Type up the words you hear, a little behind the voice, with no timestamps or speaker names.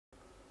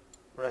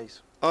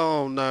Raise.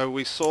 Oh no,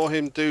 we saw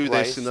him do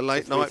this in the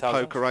late night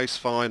poker ace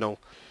final.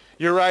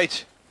 You're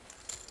right.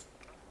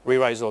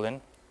 Re-raise all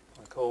in.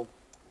 I call.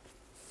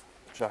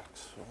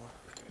 Jacks.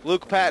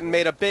 Luke Patton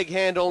made a big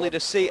hand only to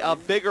see a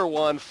bigger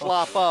one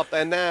flop up,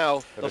 and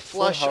now the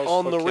flush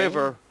on the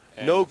river.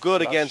 No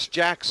good against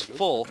Jack's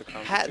full.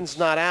 Patton's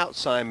not out,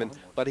 Simon,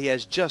 but he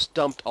has just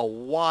dumped a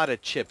wad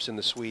of chips in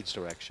the Swedes'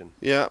 direction.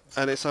 Yeah,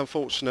 and it's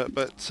unfortunate,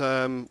 but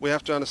we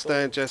have to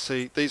understand,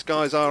 Jesse, these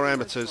guys are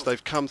amateurs.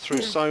 They've come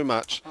through so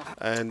much,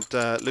 and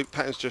Luke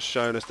Patton's just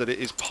shown us that it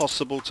is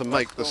possible to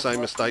make the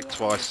same mistake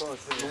twice.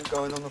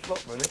 Going on the flop,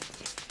 really.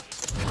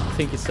 I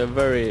think it's a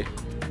very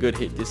good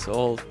hit. It's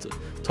all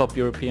top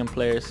European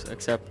players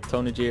except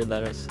Tony G,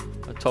 that is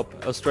a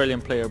top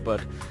Australian player,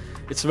 but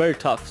it's very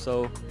tough,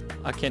 so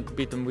I can't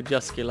beat them with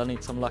just skill. I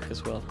need some luck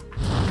as well.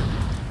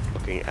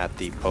 Looking at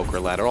the poker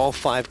ladder, all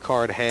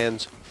 5-card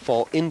hands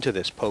fall into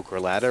this poker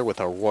ladder with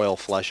a royal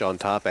flush on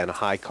top and a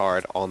high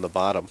card on the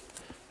bottom.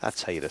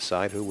 That's how you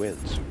decide who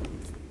wins.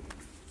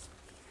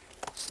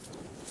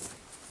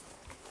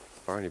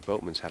 Barney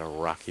Boatman's had a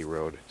rocky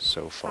road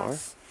so far.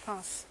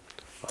 Pass.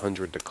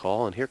 100 to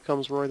call, and here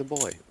comes Roy the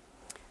Boy.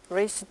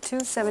 Raise to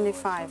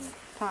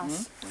 275.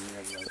 Pass.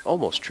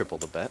 Almost triple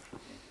the bet.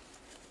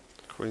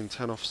 Queen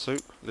 10 off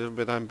suit, a little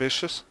bit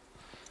ambitious.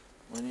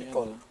 When you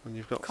call. When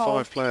you've got Call.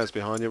 5 players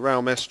behind you,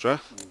 Raul Mestre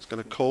is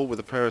going to call with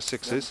a pair of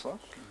 6s.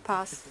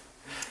 Pass.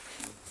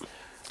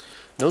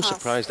 No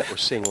surprise that we're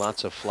seeing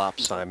lots of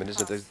flops, Simon,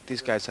 is it?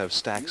 These guys have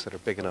stacks that are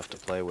big enough to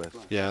play with.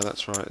 Yeah,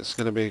 that's right. It's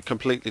going to be a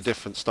completely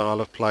different style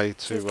of play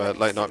to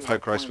late night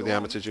poker race with the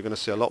amateurs. You're going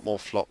to see a lot more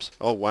flops.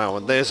 Oh wow,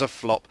 and there's a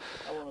flop.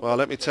 Well,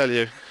 let me tell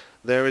you,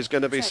 there is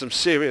going to be some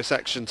serious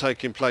action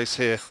taking place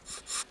here.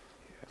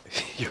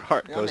 Your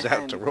heart goes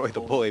out to Roy the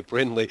Boy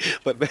Brindley,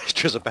 but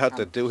Mestre's about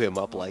to do him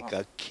up like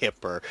a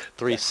kipper.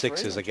 3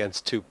 6s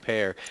against 2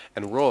 pair,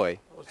 and Roy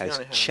has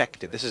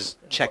checked it. This is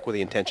check with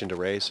the intention to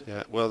raise.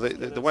 Yeah, well,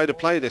 the way to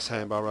play this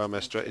hand by Raul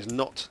Mestre is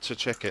not to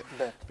check it,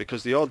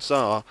 because the odds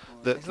are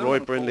that Roy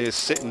Brindley is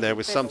sitting there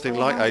with something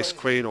like ace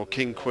queen or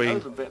king queen.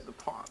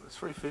 It's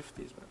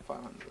 350s,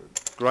 500.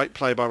 Great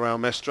play by Raul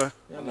Mestre.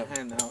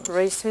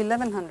 Raise to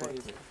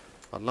 1100.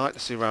 I'd like to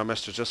see Raul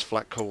Mestre just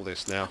flat call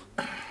this now.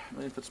 I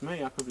mean, if it's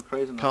me, I could be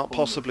crazy. Can't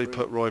possibly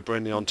put Roy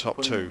Brindley on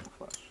top 2.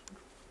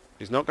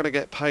 He's not going to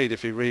get paid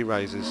if he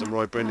re-raises, and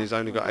Roy Brindley's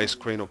only got ace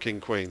queen or king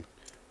queen.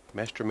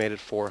 Mestre made it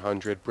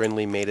 400.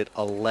 Brindley made it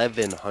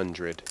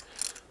 1100.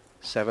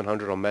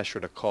 700 on Mestre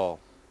to call.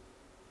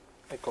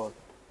 I call.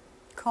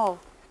 Call.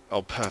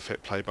 Oh,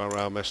 perfect play by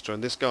Raul Mestre.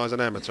 And this guy's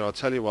an amateur. I'll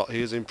tell you what,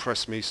 he has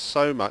impressed me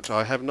so much.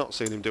 I have not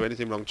seen him do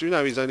anything wrong. Do you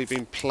know he's only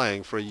been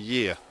playing for a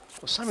year?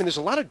 Well, Simon, there's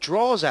a lot of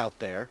draws out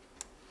there.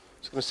 I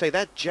was going to say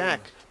that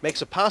jack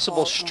makes a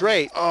possible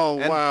straight. Oh,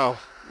 wow.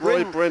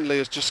 Roy Brindley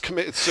has just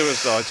committed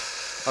suicide.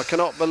 I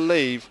cannot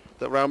believe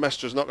that Raul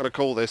Mestre is not going to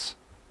call this.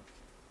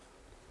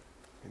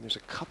 And there's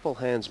a couple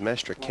hands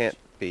Mestre can't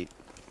beat.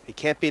 He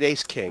can't beat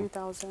ace king.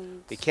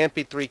 2000. He can't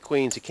beat 3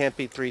 queens. He can't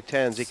beat 3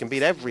 tens. He can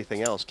beat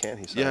everything else, can't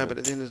he, Simon? Yeah, but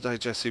at the end of the day,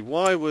 Jesse,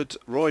 why would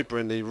Roy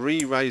Brindley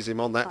re-raise him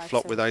on that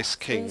flop with ace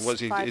king?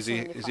 Is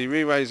he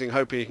re-raising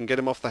hoping he can get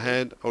him off the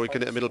hand, or he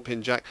can hit a middle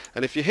pin jack?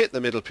 And if you hit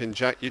the middle pin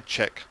jack, you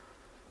check.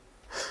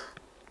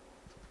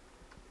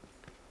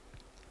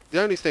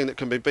 The only thing that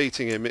can be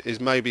beating him is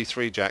maybe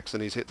 3 jacks,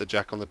 and he's hit the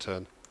jack on the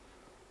turn.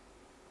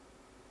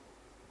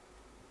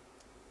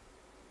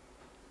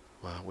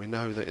 Well, we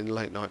know that in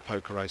late night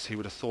poker race he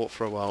would have thought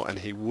for a while and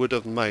he would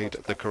have made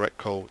the correct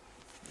call.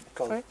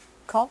 Call.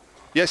 Call.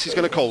 Yes, he's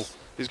going to call.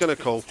 He's going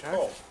to call.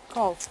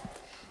 Call.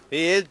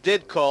 He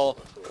did call.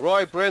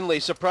 Roy Brindley,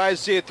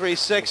 surprised to see a 3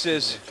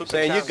 6s,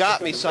 saying, you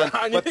got me, son,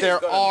 but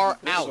there are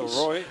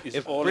outs.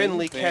 If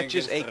Brindley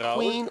catches a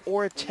queen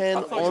or a 10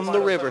 on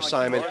the river,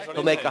 Simon,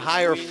 he'll make a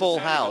higher full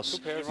house.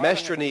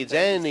 Mestre needs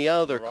any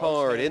other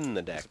card in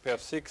the deck.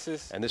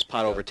 And this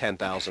pot over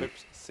 10,000.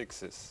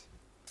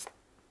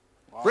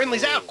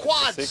 Brindley's out,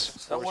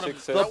 quads!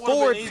 The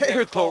board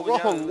paired the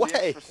wrong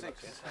way.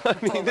 I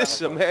mean, this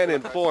is a man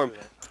in form.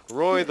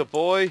 Roy the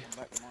Boy,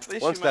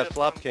 once that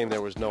flop came,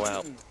 there was no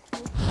out.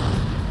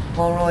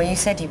 Well, Roy, you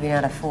said you've been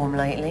out of form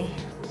lately.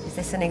 Is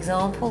this an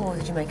example, or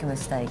did you make a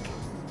mistake?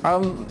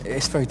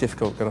 It's very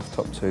difficult to get off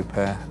top 2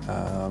 pair.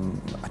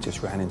 I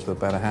just ran into a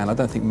better hand. I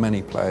don't think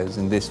many players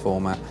in this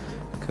format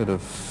could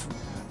have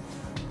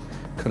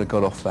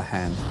got off the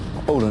hand.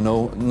 All in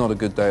all, not a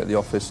good day at the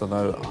office,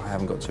 although I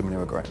haven't got too many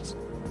regrets.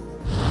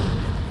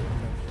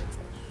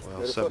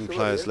 Well, 7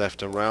 players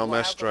left, and Raul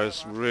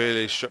Mestre's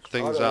really shook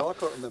things up.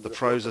 The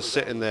pros are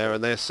sitting there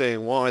and they're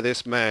seeing why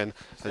this man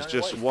has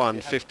just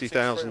won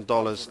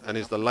 $50,000 and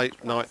is the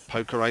late night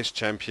poker race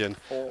champion,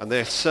 and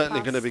they're certainly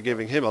going to be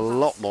giving him a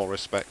lot more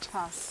respect.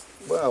 Pass.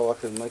 Well, I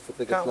can make a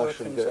bigger flush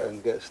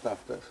and get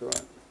stuffed, that's all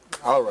right.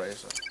 I'll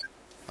raise it.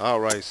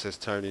 I'll raise, says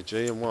Tony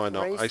G, and why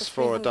not? Raise Ace to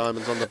 4 of 300.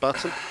 diamonds on the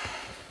button.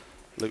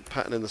 Luke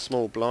Patton in the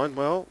small blind.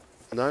 Well,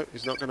 no,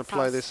 he's not going to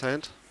play this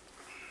hand.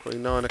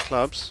 Queen 9 of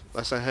clubs.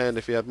 That's a hand,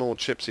 if he had more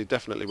chips, he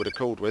definitely would have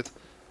called with.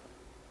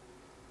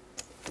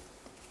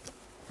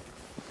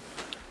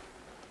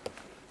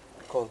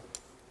 Call.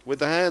 With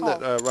the hand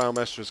that Raul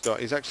Mestra's got,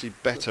 he's actually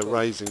better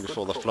raising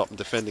before the flop and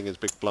defending his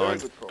big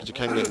blind, because you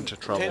can get into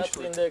trouble.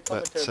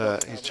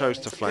 But he's chose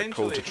to flat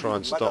call to try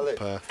and stop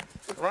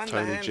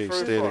Tony G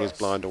stealing his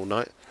blind all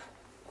night.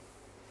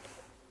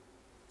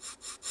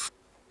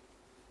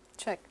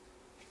 Check.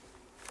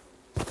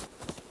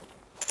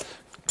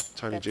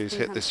 Tony G's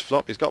hit this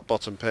flop. He's got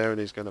bottom pair and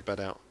he's going to bet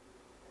out.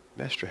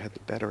 Mestra had the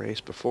better ace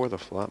before the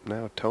flop.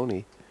 Now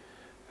Tony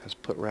has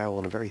put Raul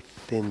in a very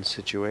thin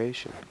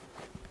situation.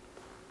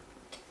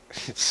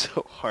 It's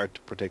so hard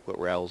to predict what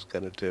Raul's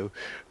going to do.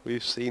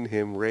 We've seen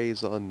him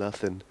raise on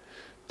nothing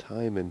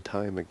time and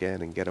time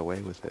again and get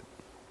away with it.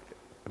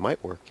 It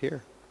might work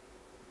here.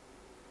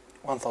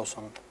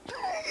 1,000.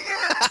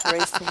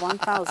 Raise to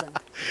 1,000.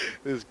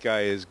 This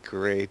guy is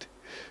great.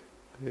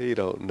 He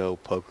don't know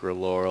poker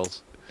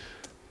laurels.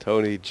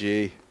 Tony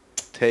G,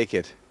 take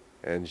it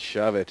and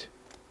shove it.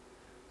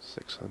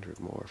 600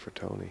 more for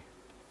Tony.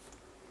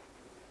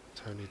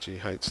 Tony G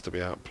hates to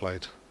be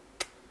outplayed.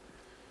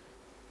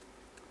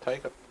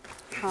 Take it.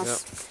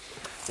 Pass.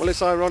 Well,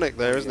 it's ironic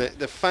there, isn't it?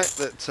 The fact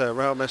that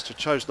Raul Mestra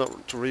chose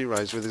not to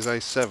re-raise with his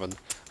ace-7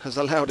 has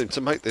allowed him to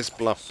make this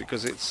bluff,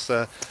 because it's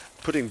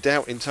putting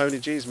doubt in Tony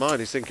G's mind.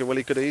 He's thinking, well,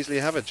 he could easily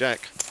have a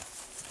jack.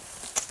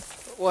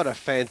 What a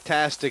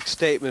fantastic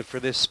statement for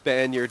this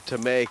Spaniard to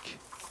make.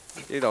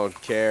 He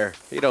don't care.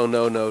 He don't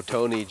know no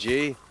Tony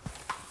G.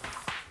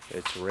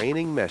 It's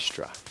raining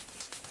Mestra.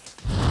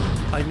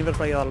 I never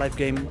played a live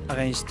game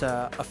against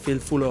a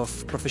field full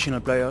of professional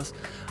players,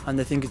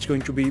 and I think it's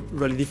going to be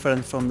really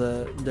different from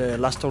the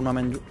last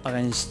tournament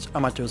against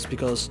amateurs,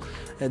 because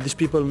these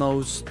people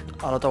knows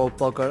a lot about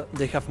poker.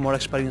 They have more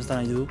experience than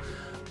I do,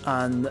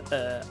 and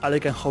all I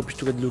can hope is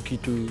to get lucky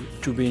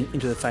to be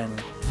into the final.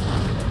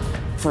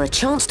 For a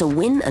chance to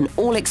win an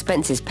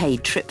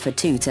all-expenses-paid trip for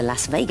two to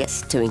Las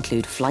Vegas, to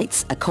include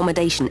flights,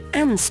 accommodation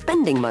and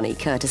spending money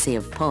courtesy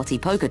of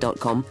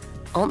PartyPoker.com,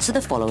 answer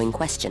the following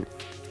question.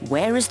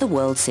 Where is the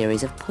World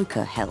Series of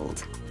Poker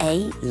held?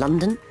 A.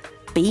 London,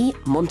 B.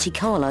 Monte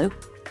Carlo,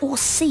 or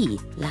C.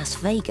 Las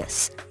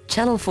Vegas?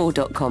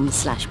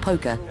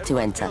 Channel4.com/poker to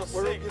enter.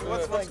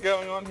 What's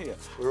going on here?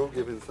 We're all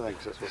giving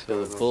thanks. That's what's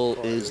So the bull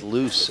is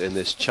loose in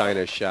this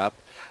china shop.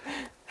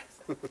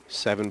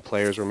 7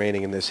 players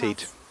remaining in this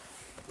heat.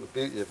 The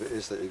beauty of it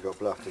is that you got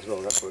bluffed as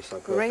well. That's what's so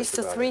perfect Raise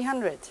to about it.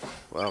 300.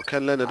 Well,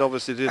 Ken Leonard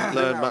obviously didn't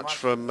learn much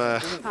from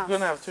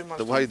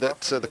the way that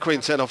the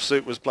Queen-10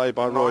 offsuit was played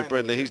by Roy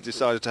Brindley. He's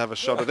decided to have a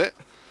shot at it.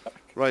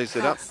 Raised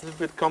it up. It's a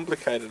bit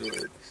complicated with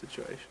the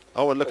situation.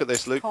 Oh, and look at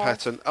this, Luke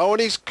Patton. Oh,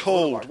 and he's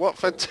called. What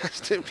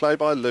fantastic play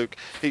by Luke.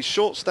 He's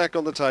short stack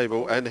on the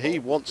table, and he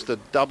wants to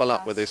double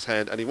up with this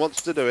hand, and he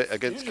wants to do it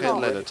against Ken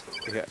Leonard.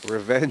 Yeah,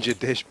 revenge a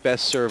dish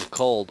best served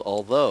cold,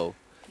 although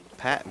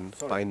Patton,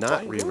 by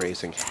not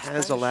re-raising,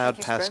 has allowed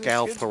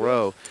Pascal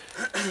Perot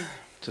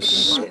to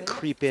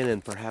creep in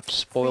and perhaps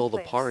spoil the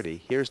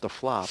party. Here's the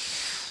flop.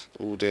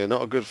 Oh dear,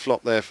 not a good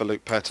flop there for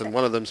Luke Patton.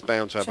 One of them's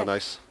bound to have an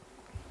ace.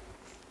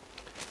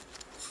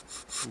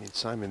 I mean,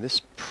 Simon, this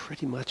is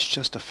pretty much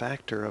just a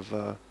factor of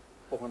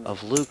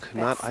Luke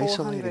not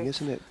isolating,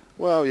 isn't it?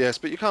 Well, yes,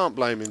 but you can't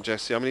blame him,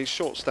 Jesse. I mean, he's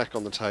short stack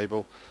on the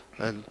table,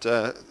 and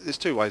there's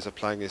 2 ways of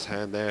playing his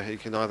hand there. He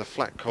can either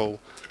flat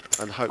call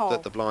and hope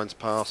that the blinds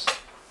pass.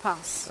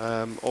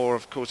 Or,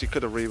 of course, he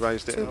could have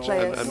re-raised it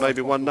and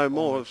maybe won no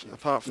more,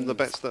 apart from the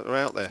bets that are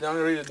out there. The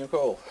only reason you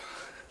call.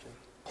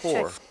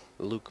 Poor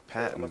Luke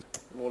Patton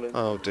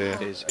Oh dear.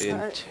 is in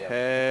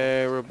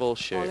terrible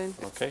shape.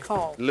 Okay.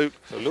 Luke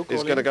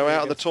is going to go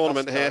out of the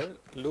tournament here.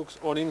 Luke's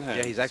all in hand.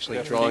 Yeah, he's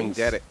actually drawing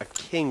dead. A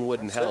king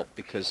wouldn't help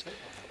because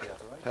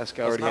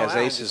Pascal already has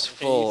aces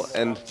full.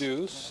 And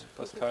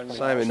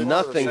Simon,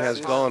 nothing has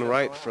gone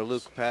right for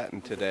Luke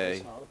Patton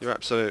today. You're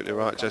absolutely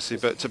right, Jesse.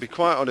 But to be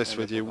quite honest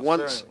with you,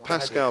 once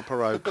Pascal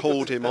Perot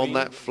called him on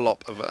that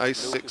flop of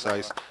ace-6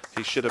 ace,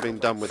 he should have been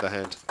done with the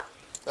hand.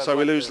 So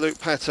we lose Luke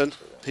Patton.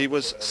 He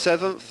was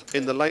 7th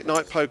in the Late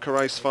Night Poker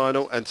Race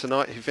final, and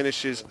tonight he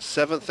finishes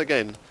 7th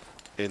again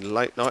in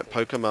Late Night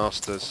Poker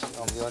Masters.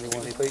 I'm the only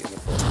one he beat in the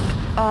fall.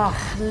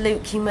 Oh,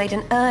 Luke, you made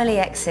an early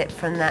exit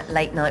from that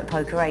Late Night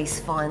Poker Race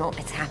final.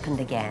 It's happened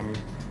again.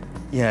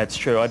 Yeah, it's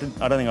true. I don't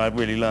think I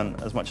really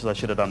learned as much as I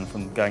should have done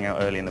from going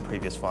out early in the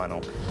previous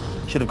final.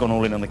 Should have gone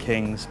all in on the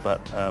kings, but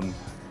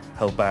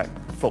held back,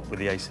 flopped with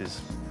the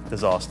aces.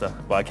 Disaster.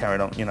 But I carried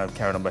on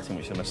betting,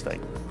 which is a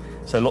mistake.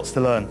 So lots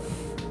to learn.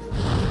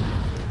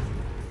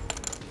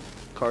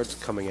 Cards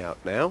coming out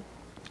now.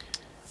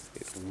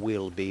 It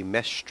will be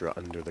Mestra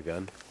under the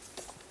gun.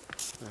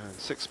 And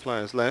 6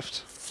 players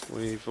left.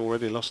 We've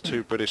already lost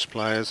 2 British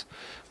players.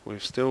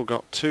 We've still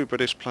got 2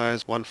 British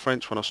players, 1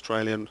 French, 1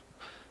 Australian,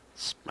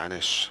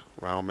 Spanish.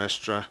 Raul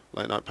Mestra,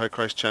 Late Night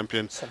Poker Race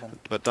champion.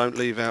 But don't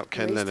leave out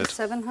Ken Leonard,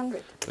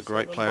 700. the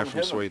great player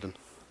from Sweden.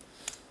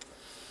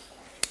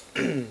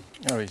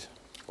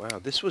 Wow,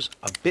 this was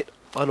a bit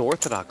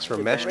unorthodox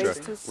from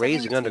Mestra,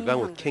 raising under gun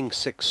with king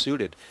 6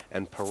 suited,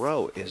 and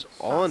Perot is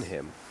on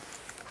him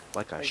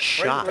like a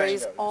shot.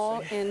 Raise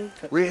all in.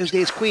 Raised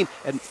ace queen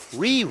and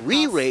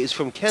re-raise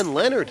from Ken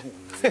Leonard.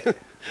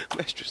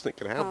 Mestra's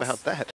thinking, how about that?